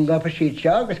go bhn gafa síd se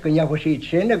agus go neamh síd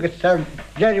sin agus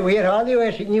deirú híráí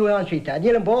éis níú an síta.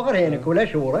 Níl an bóchar héna go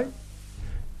leisúra.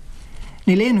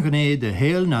 Ní léon gné de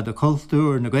héal na de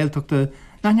cultúr na Ghaeltachta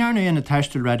na nearna ana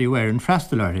taistil Radio Éireann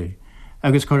fhreastal orthu,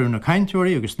 agus chuú na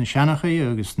cainteoirí agus na seanachí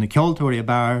agus na ceoltóirí a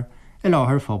bear I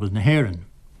láthar phobal na hÉireann.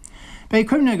 Bei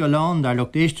cumne go lán dar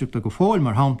lucht éisteachta go fóil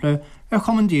mar hampla ar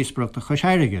chuman díosbrocht a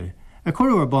chuseirige, a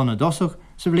chuú ar bonna dosach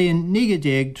sa bhliain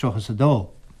 1932.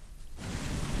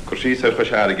 Chir sí ar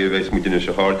chuseirige bheits mu duine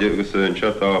se háde agus an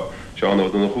seotá seán ó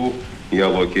na chú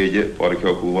Níall chéide Pléann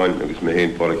Ó Conluain agus mé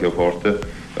héin Pléann Pórta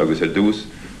agus dús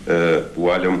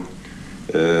bhhailm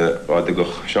áda go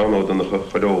seanóda na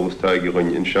chodógus tá go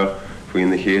ghine in seo faoin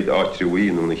na chéad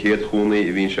áitríí nó na chéad chúnaí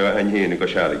i bhín seo an héana go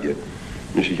seaige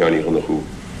nu sé cheannaí chuna chú.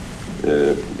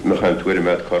 Me chan tuair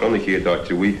meid choran na chéad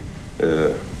áitríí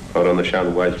choran na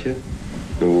sean bhailte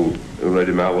nó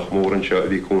réidir meallach mór an seo a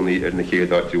bhí cúnaí ar na chéad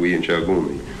áitríí an seo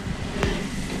gúnaí.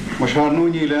 Má se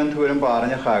núí len tuair an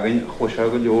baran a chagan chuise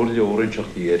go leor an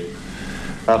seachtíir.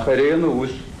 A chu réon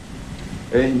ús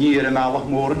níor an meallach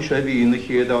mór an seo bhí na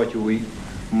chéad áitríí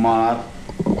mar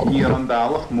níor an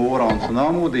bealach mór an san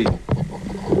ámúdaí.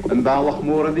 An bealach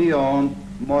mór a bhí an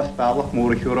más bealach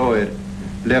mór a chiúráir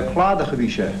le chládach a bhí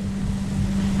sé.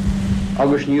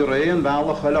 Agus ní réon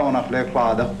bealach heilánach le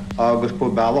chládach agus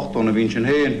po bealach donna bhín sin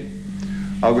héin.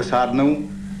 Agus harnú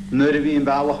nuair a bhíon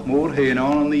bealach mór héin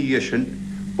an na dhéisin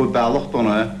po bealach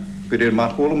donna go réir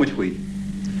mar chóla muid chuí.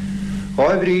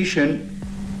 Cháibh rí sin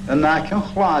an nácean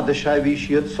chláda sé bhí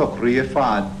siad socraí ar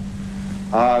fad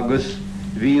agus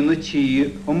bhí na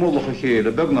tí ó mulacha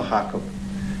chéile beg na chacab.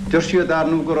 Dir siad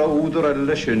arnú go rá údar ar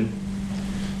lei sin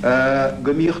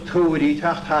go míoch tóirí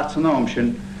techt thart san am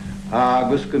sin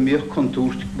agus go míoch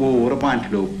contúrt bór a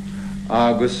baintló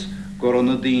agus go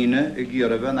na daine i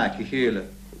ggéar a bheith naci chéile.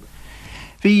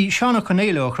 Bhí seánna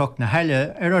chunéile ó chrocht na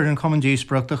heile ar an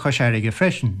commandíosbreachta choiséirige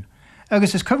freisin,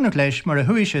 agus is cumhnach leis mar a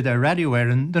thuise ar Radio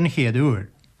Éireann don chéad uair.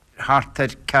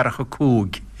 Hartar cearacha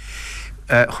cúg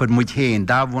chud muid héin,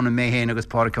 dá bhna mé héin agus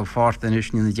Pléann Fortain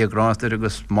is ní na deagrásteir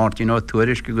agus Martin Ó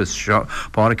Tuairis agus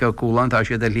Pléann Ó Conluain tá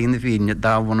siad a lína bhíine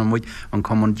dá bhna muid an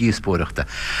commandíospóireachta.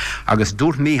 Agus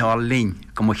dúirt míáil lín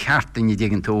go mo cheartain i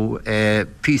dtéigeann tú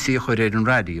PC chuir ar an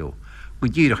radio. Go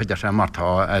ddíirecha de sé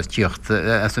martá as tíocht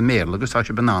as a méle agus tá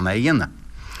sé banana a dhéine.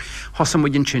 Thosa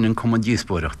muidin sin an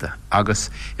commandíospóireachta agus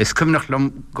is cumnach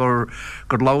lom gur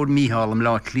láir míáil am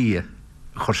lá lia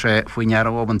chur sé faoi near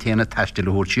óban téanana teiste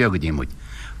le thuirtí go dtí muid.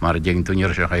 Mar a dtéigeann tú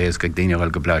near sé chéas go daine gáil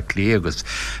go bleid lí agus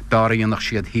bearíonnach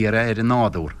siad híre ar an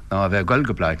nádúr ná bheith gáil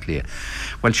go bleid lí.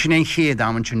 Weil sin éon chéad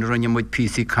amman sin rinne muid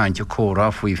PC cainte córá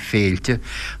faoi féilte,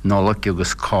 nolach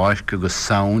agus cáis agus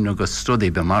saoin agus studí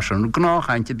be mar an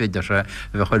gnáchainte beidir sé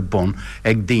bheith chuir bon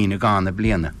ag daine gána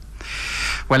bliana.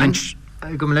 Well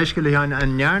go leis go leáin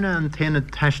an nearna an téanana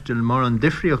teistil mar an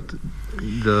difriocht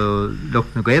de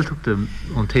lucht na Ghaeltachta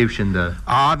an taobh sin de.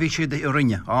 Bhí siad i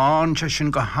rinne. An se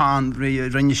sin go háin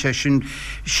rinne sé sin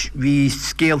bhí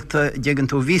scéalta deagann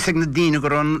tú bhísag na daine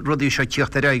gur an rudí seo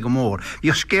tíocht ar go mór.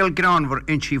 Bhíoh scéal gránmhar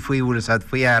intí faoi úras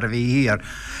faoi air a bhí hir.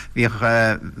 Bhíoh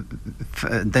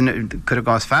chur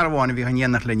gás fearháinna bhí an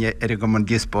dhéanach lenne ar go man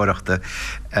díospóireachta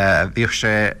bhíoh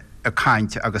sé a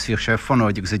caint agus bhíoh sé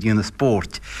fonóid agus a dtíanana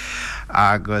spórt.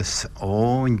 Agus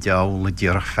ón deála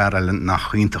ddíoch fearil nach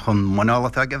chuínta chun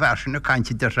manálatá go bhharsin na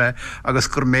caiinte de sé agus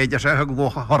gur méidir sé go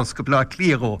bhcha thoras go le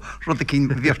líó rud a cín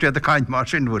bhíorté a caiint mar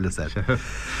sin bhfuil sé.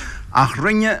 Ach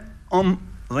rinne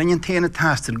rinne téanana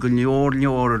teistil go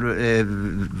leor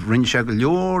rinne sé go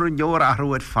leor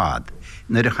athróid fad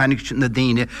na a chanig na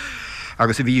daine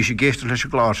agus a bhí sé géiste leis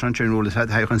glás an sinúla head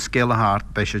chun scéile hart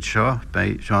bei sé seo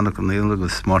bei Seánna Connéil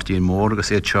agus Martin Mór agus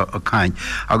é seo a caiin.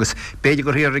 Agus beidir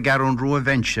gur hir a garún ruú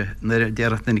vense na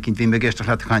déirecht na cinn bhí me géiste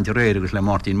le caiinte réir agus le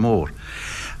Martin Mór.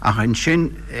 A chun sin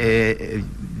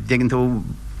deagann tú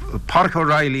Park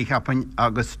O'Reilly hapain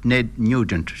agus Ned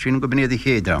Nugent, sin go bnéad i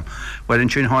chéadram, well an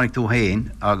sin tháinig tú héin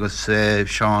agus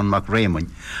Sean McRaymond.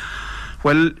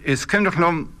 Well, is cymrach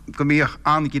lom go míoch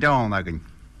an gidán agin.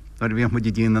 Ar bhíoh muid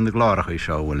díana an na gláracha i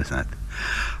seo bhfuil is net.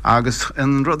 Agus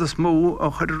an rud is mó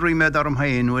ó chuir riméid arm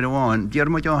hain nuair amháin,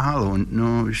 dearmid ó halún,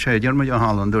 nó sé dearmid ó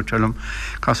halún, dúirt telum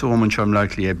casúman seom le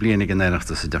lí bliana an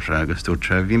éireachta sa dear agus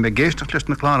dúirt bhí me géisteach leis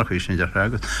na gláracha sin dear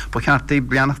agus, ba cheartta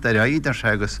blianach ar í dear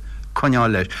agus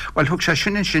coneáil leis. Weil thug sé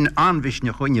sin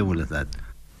anmhisne chuine bhfuil is net.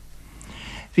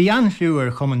 Bhí anfliúar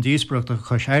commandíosbreachta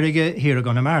choiséirige hir a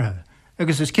gan martha.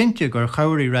 Agus is cinnte gur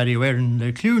chairí Radio Éireann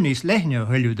le clúníos leithne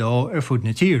thuilú dó ar fud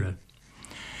na tíre.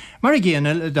 Mar a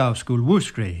ggéanal a dábhscúil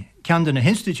Wooscray, cean na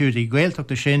Institútaí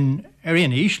Ghaeltachta sin ar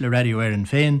aon is le Radio Éireann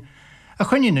féin, a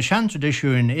chuine na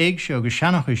seantradiisiúin éigse agus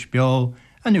seanachis beá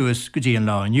a nuas go dtí an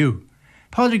lá aniu.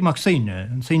 Pádraig mac Saoine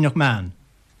an Saoinach Man.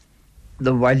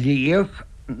 Do bhailíoch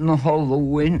na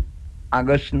hallúin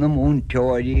agus na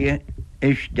múntóirí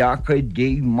is deacha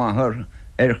dí maithar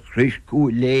ar chriscú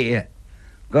léa.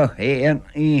 Go héan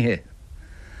ihe.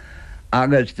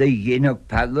 Agus de dhéanach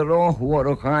pedaró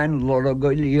huaracháin lora go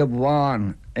líomh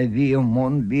bháin a bhí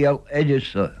mún bíal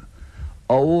éidesa.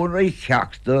 Óra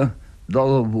cheachta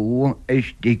dul bhú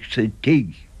is dig sa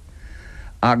tig.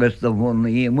 Agus de bhún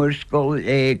ímar scoil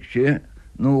éigse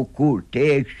nó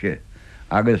cúrtéigse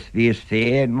agus bhís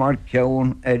féin mar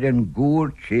ceann an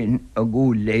gúr sin a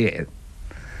gú léamh.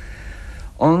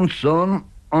 An son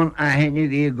an aithne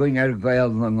bhí goin gael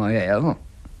na Ghael,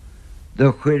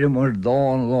 de chuir mar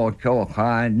dáin lá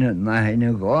ceáchaine na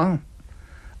haine gá,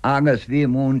 agus bhí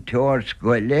mún teir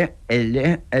scoile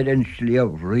eile an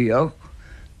slíomhríoch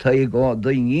tá I gá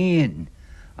daoíon,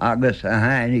 agus a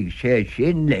tháinig sé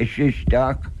sin leis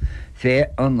isteach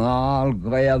fé an áil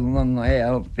gael na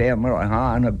Ghael fé mar a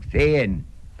tháinig féin.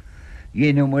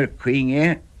 Dhéanam mar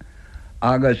cuinge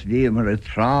agus bhí mar a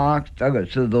trácht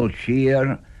agus a dul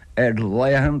siar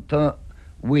leihananta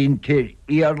winter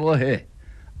iarlathe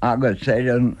agus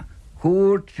an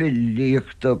chót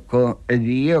fillíochta go a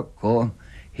bhí go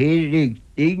héirigh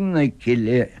igna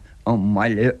ciile an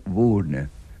maile bhúrne.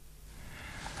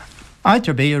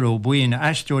 Aitar béar ó buin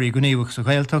eisteoirí gníomhach sa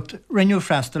Ghaeltacht rinneú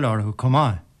fhreastal orthu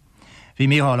comá. Bhí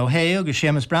míhall ó hé agus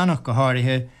séamas breannach go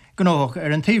háirithe gnóach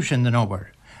an taobh sin den obair,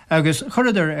 agus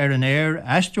churadar an air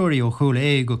eisteoirí ó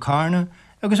chúla go carna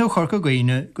agus ó chorca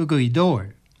gaoine go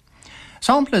gaidóir.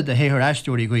 Sampla de héthar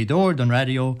eisteoirí gaidóir don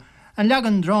radio an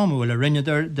legan drámúil a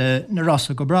rinneidir de na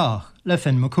rasa go brach le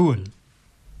fin macúil.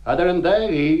 Adar an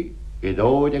daí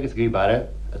gaidóid agus gaibare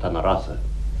atá na rasa.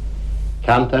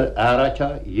 Cantar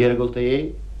áracha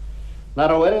dhéirgulta nar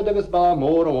óirid agus bala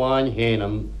mór amháin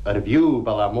héanam bhiú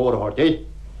bala mór hortaí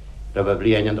ra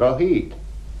bhliain an dráthíd.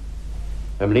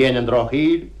 Bhliain an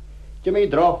dráthíd de mé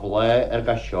dráth le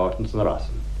ga seortan san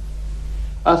rasan.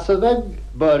 As sa bheith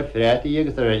bar frétaí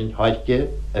agus rin háidce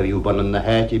a bhiú banan na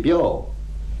háití beá.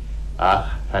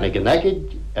 Ach hanig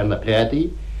gneiciid na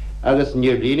prétaí agus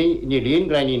níor líon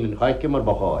graín an háidce mar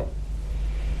bacháid.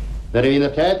 Na bhí na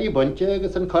prétaí bunte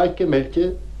agus an cáidce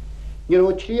milte, níor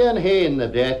ó trí an héin na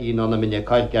brétaí ná na minne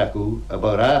cáidce acu a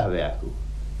barátha acu.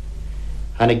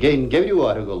 Hanig géin gebriú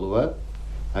ára go lua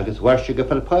agus bhairse go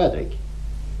felpádraigh.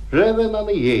 Raibh na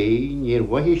dhé níor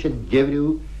bhaithí sé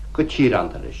gebriú go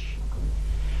tírantaris.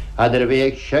 Adar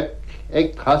bheith ag seic,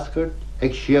 ag cascart,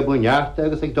 ag siabú nearta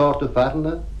agus ag dáirtú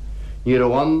fearna, níor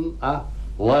bhain a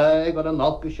le go an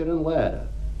nalca sin an léire.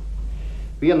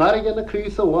 Bhí an airige na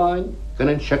crús a bháin gan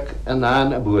an seic an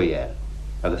a buaéir,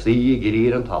 agus í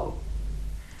girír an talú.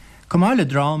 Comáile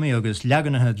drámaí agus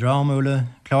leganathe drámúla,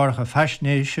 chláircha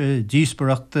feisnéise,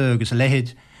 díospareachta agus a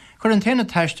lehéid, chur an téanna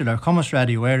taisteil ar Commas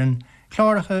Radio Éireann,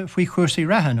 chláircha faoi chuirsaí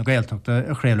rathan ó Ghaeltachta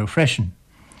a chréalú freisin.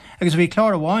 Agus bhí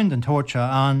chlár amháin den tóirte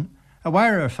an a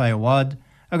bhair ar fé bhád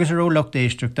agus ar ólacht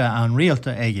éisteachta an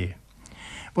rialta aige.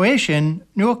 Ba é sin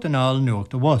nuacht an áil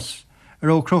nuacht a was, ar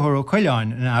ó cruthar ó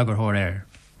Coileáin in agarthóir air.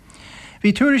 Bhí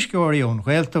tuairisceoirí ón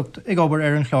Ghaeltacht ag obair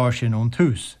ar an chláir sin ón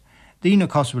tús, dína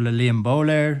cosbhfuil le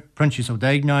Pléann Proinsias Ó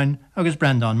Conluain agus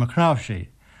Brendan McCrafshay,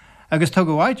 agus tug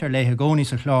go bhaid ar léthe gcónaí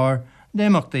sa chláir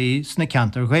déachtaí sna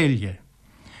ceantar Ghaeilge.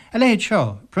 A léhéad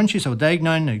seo, Proinsias Ó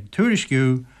Conluain ag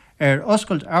tuairisciú ar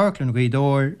oscailt Airclann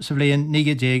Gaidóir sa bhliain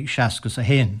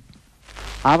 1961.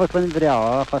 Airclann bhreá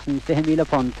chus an 10,000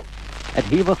 pond a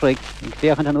dhíomhachraigh ag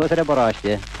féchan an uair a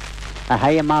baráiste a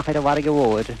haigh amach ar a bharige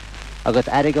bhóir agus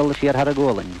airigeil siar ar a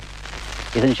ggólainn.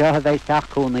 Is an seo a bheith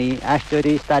teachcúnaí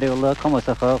eisteoirí stariúla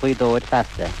cumasacha Gaidóir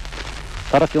festa.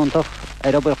 Tar a fiúntach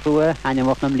ar obair chrua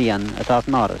ainmach na mbliain atá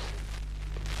an áras.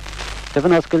 Sibh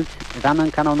an oscailt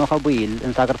bhean canónach a bhuiil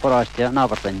in sagar baráiste an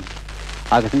Abertlainn,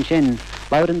 agus an sin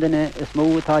Lauren duine is mó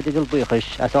táideil buchas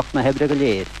a socht na hebre go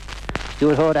léir.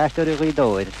 Stúrthóir eisteoirí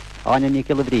Gaidóir áine ní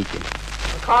kilobríte.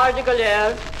 Cáde go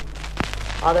léir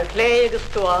a lé agus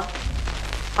tua,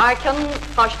 Haicen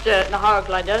chaiste na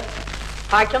Harglaide,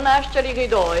 Haicen eisteoirí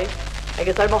Gaidóir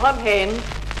agus ar moham héin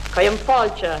caim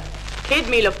fáilte,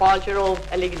 100,000 fáilte ó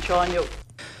a ligan seáinniu.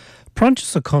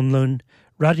 Proinsias Ó Conluain,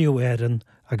 Radio Éireann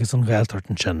agus an Ghaeltacht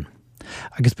sin.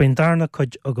 Agus ben darna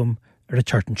chuid agam ar a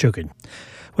teartan siúgain.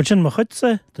 Bhil sin mo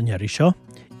chuidsa don nearí seo,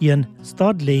 íon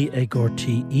stad lé ag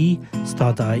gcóirtaí í,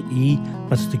 stad í,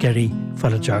 mas do geirí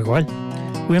fáile deagháil.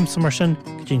 Uim sa mar sin,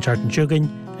 dín teartan siúgain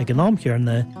ag an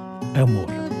námchearna á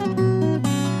mór.